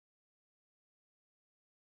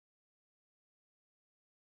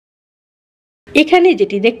এখানে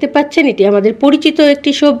যেটি দেখতে পাচ্ছেন এটি আমাদের পরিচিত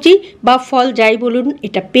একটি সবজি বা ফল, যাই বলুন।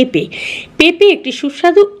 এটা পেঁপে। পেঁপে একটি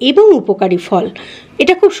সুস্বাদু এবং উপকারী ফল।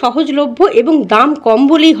 এটা খুব সহজলভ্য এবং দাম কম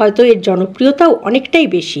বলেই হয়তো এর জনপ্রিয়তাও অনেকটাই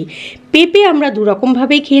বেশি। পেঁপে আমরা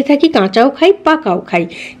দুরকমভাবেই খেয়ে থাকি, কাঁচাও খাই, পাকাও খাই।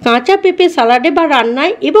 কাঁচা পেঁপে সালাডে বা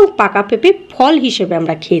রান্নায় এবং পাকা পেঁপে ফল হিসেবে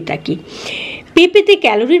আমরা খেয়ে থাকি। পেঁপেতে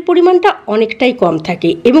ক্যালোরির পরিমাণটা অনেকটাই কম থাকে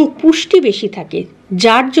এবং পুষ্টি বেশি থাকে,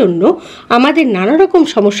 যার জন্য আমাদের নানা রকম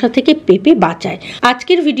সমস্যা থেকে পেঁপে বাঁচায়।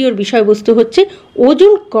 আজকের ভিডিওর বিষয়বস্তু হচ্ছে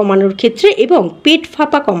ওজন কমানোর ক্ষেত্রে এবং পেট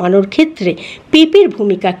ফাঁপা কমানোর ক্ষেত্রে পেঁপের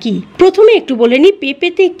ভূমিকা কি। প্রথমে একটু বলে নিই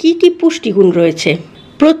পেঁপেতে কি কি পুষ্টিগুণ রয়েছে।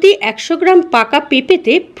 প্রতি 100 গ্রাম পাকা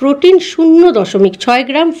পেঁপেতে প্রোটিন 0.6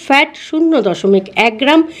 গ্রাম, ফ্যাট 0.1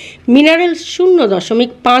 গ্রাম, মিনারেলস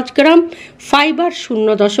 0.5 গ্রাম, ফাইবার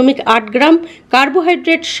 0.8 গ্রাম,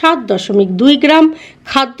 কার্বোহাইড্রেট 7.2 গ্রাম,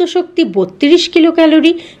 খাদ্যশক্তি 32 kilo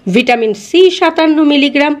calorie, vitamin C 57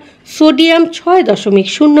 milligram, sodium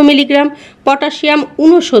 6.0 milligram, potassium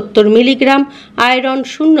 69 milligram, iron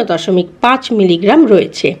 0.5 milligram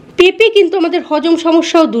রয়েছে। পেঁপে কিন্তু আমাদের হজম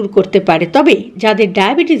সমস্যাও দূর করতে পারে, তবে যাদের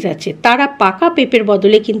ডায়াবেটিস আছে তারা পাকা পেঁপের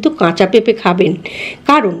বদলে কিন্তু কাঁচা পেঁপে খাবেন,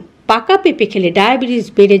 কারণ পাকা পেঁপে খেলে ডায়াবেটিস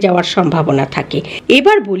বেড়ে যাওয়ার সম্ভাবনা থাকে।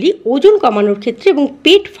 এবার বলি ওজন কমানোর ক্ষেত্রে এবং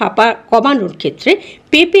পেট ফাঁপা কমানোর ক্ষেত্রে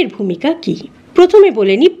পেঁপের ভূমিকা কি। প্রথমে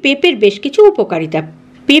বলে নিই পেঁপের বেশ কিছু উপকারিতা।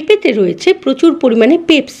 পেঁপেতে রয়েছে প্রচুর পরিমাণে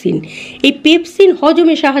পেপসিন। এই পেপসিন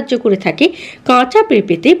হজমে সাহায্য করে থাকে। কাঁচা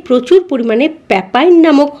পেঁপেতে প্রচুর পরিমাণে প্যাপাইন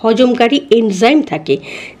নামক হজমকারী এনজাইম থাকে,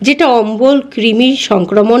 যেটা অম্বল, কৃমি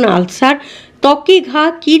সংক্রমণ, আলসার, ত্বকে ঘা,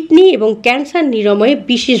 কিডনি এবং ক্যান্সার নিরাময়ে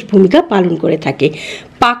বিশেষ ভূমিকা পালন করে থাকে।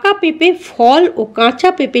 পাকা পেঁপে ফল ও কাঁচা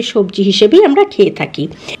পেঁপে সবজি হিসেবেই আমরা খেয়ে থাকি।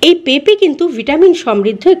 এই পেঁপে কিন্তু ভিটামিন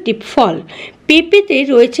সমৃদ্ধ একটি ফল। পেঁপেতে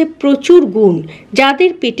রয়েছে প্রচুর গুণ।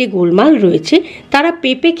 যাদের পেটে গোলমাল রয়েছে তারা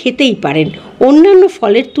পেঁপে খেতেই পারেন। অন্যান্য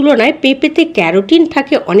ফলের তুলনায় পেঁপেতে ক্যারোটিন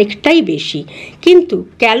থাকে অনেকটাই বেশি, কিন্তু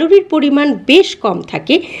ক্যালোরির পরিমাণ বেশ কম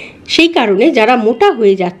থাকে। সেই কারণে যারা মোটা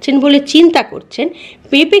হয়ে যাচ্ছেন বলে চিন্তা করছেন,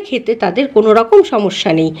 পেঁপে খেতে তাদের কোনো রকম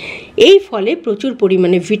সমস্যা নেই। এই ফলে প্রচুর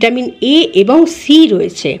পরিমাণে ভিটামিন এ এবং সি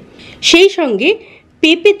রয়েছে। সেই সঙ্গে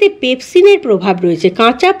পেঁপেতে পেপসিনের প্রভাব রয়েছে।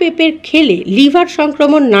 কাঁচা পেঁপের খেলে লিভার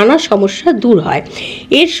সংক্রমণ নানা সমস্যা দূর হয়।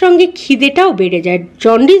 এর সঙ্গে খিদেটাও বেড়ে যায়,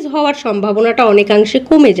 জন্ডিস হওয়ার সম্ভাবনাটা অনেকাংশে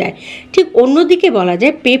কমে যায়। ঠিক অন্যদিকে বলা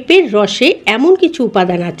যায় পেঁপের রসে এমন কিছু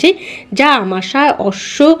উপাদান আছে যা আমাশয়,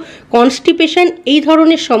 অশ্ব, কনস্টিপেশন এই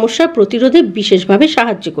ধরনের সমস্যা প্রতিরোধে বিশেষভাবে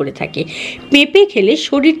সাহায্য করে থাকে। পেঁপে খেলে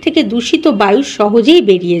শরীর থেকে দূষিত বায়ু সহজেই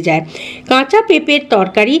বেরিয়ে যায়। কাঁচা পেঁপের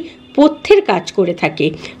তরকারি পথ্যের কাজ করে থাকে,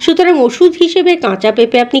 সুতরাং ওষুধ হিসেবে কাঁচা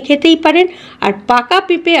পেঁপে আপনি খেতেই পারেন। আর পাকা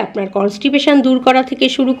পেঁপে আপনার কনস্টিপেশন দূর করা থেকে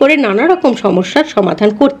শুরু করে নানা রকম সমস্যার সমাধান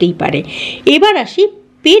করতেই পারে। এবার আসি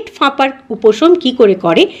পেট ফাঁপার উপশম কি করে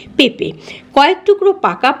করে পেঁপে। কয়েক টুকরো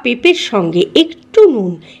পাকা পেঁপের সঙ্গে একটু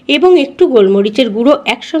নুন এবং একটু গোলমরিচের গুঁড়ো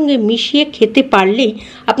একসঙ্গে মিশিয়ে খেতে পারলেই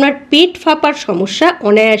আপনার পেট ফাঁপার সমস্যা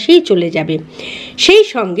অনায়াসেই চলে যাবে। সেই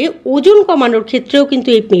সঙ্গে ওজন কমানোর ক্ষেত্রেও কিন্তু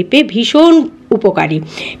এই পেঁপে ভীষণ উপকারী।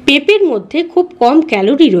 পেঁপের মধ্যে খুব কম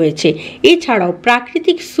ক্যালোরি রয়েছে, এছাড়াও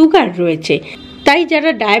প্রাকৃতিক সুগার রয়েছে। তাই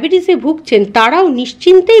যারা ডায়াবেটিসে ভুগছেন তারাও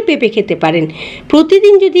নিশ্চিন্তেই পেঁপে খেতে পারেন।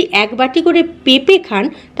 প্রতিদিন যদি 1 বাটি করে পেঁপে খান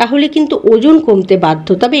তাহলে কিন্তু ওজন কমতে বাধ্য।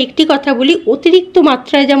 তবে একটি কথা বলি, অতিরিক্ত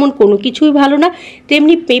মাত্রায় যেমন কোনো কিছুই ভালো না,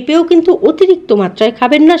 তেমনি পেঁপেও কিন্তু অতিরিক্ত মাত্রায়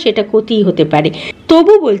খাবেন না, সেটা ক্ষতিই হতে পারে।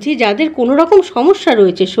 তবু বলছি যাদের কোনো রকম সমস্যা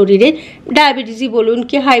রয়েছে শরীরে, ডায়াবেটিসই বলুন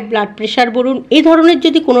কি হাই ব্লাড প্রেশার বলুন, এই ধরনের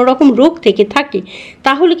যদি কোনো রকম রোগ থেকে থাকে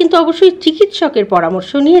তাহলে কিন্তু অবশ্যই চিকিৎসকের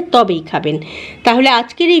পরামর্শ নিয়ে তবেই খাবেন। তাহলে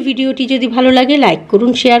আজকের এই ভিডিওটি যদি ভালো লাগে লাইক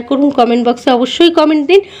করুন, শেয়ার করুন, কমেন্ট বক্সে অবশ্যই কমেন্ট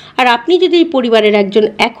দিন। আর আপনি যদি এই পরিবারের একজন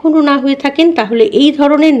এখনও না হয়ে থাকেন তাহলে এই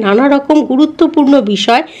ধরনের নানা রকম গুরুত্বপূর্ণ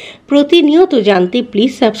বিষয় প্রতিনিয়ত জানতে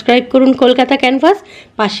প্লিজ সাবস্ক্রাইব করুন কলকাতা ক্যানভাস।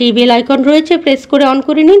 পাশেই বেল আইকন রয়েছে, প্রেস করে অন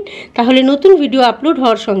করে নিন, তাহলে নতুন ভিডিও আপলোড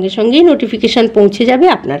হওয়ার সঙ্গে সঙ্গেই নোটিফিকেশান পৌঁছে যাবে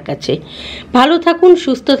আপনার কাছে। ভালো থাকুন,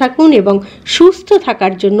 সুস্থ থাকুন এবং সুস্থ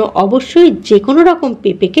থাকার জন্য অবশ্যই যে কোনো রকম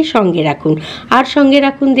পেঁপেকে সঙ্গে রাখুন। আর সঙ্গে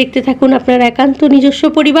রাখুন, দেখতে থাকুন আপনার একান্ত নিজস্ব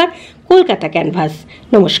পরিবার কলকাতা ক্যানভাস।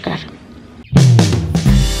 নমস্কার।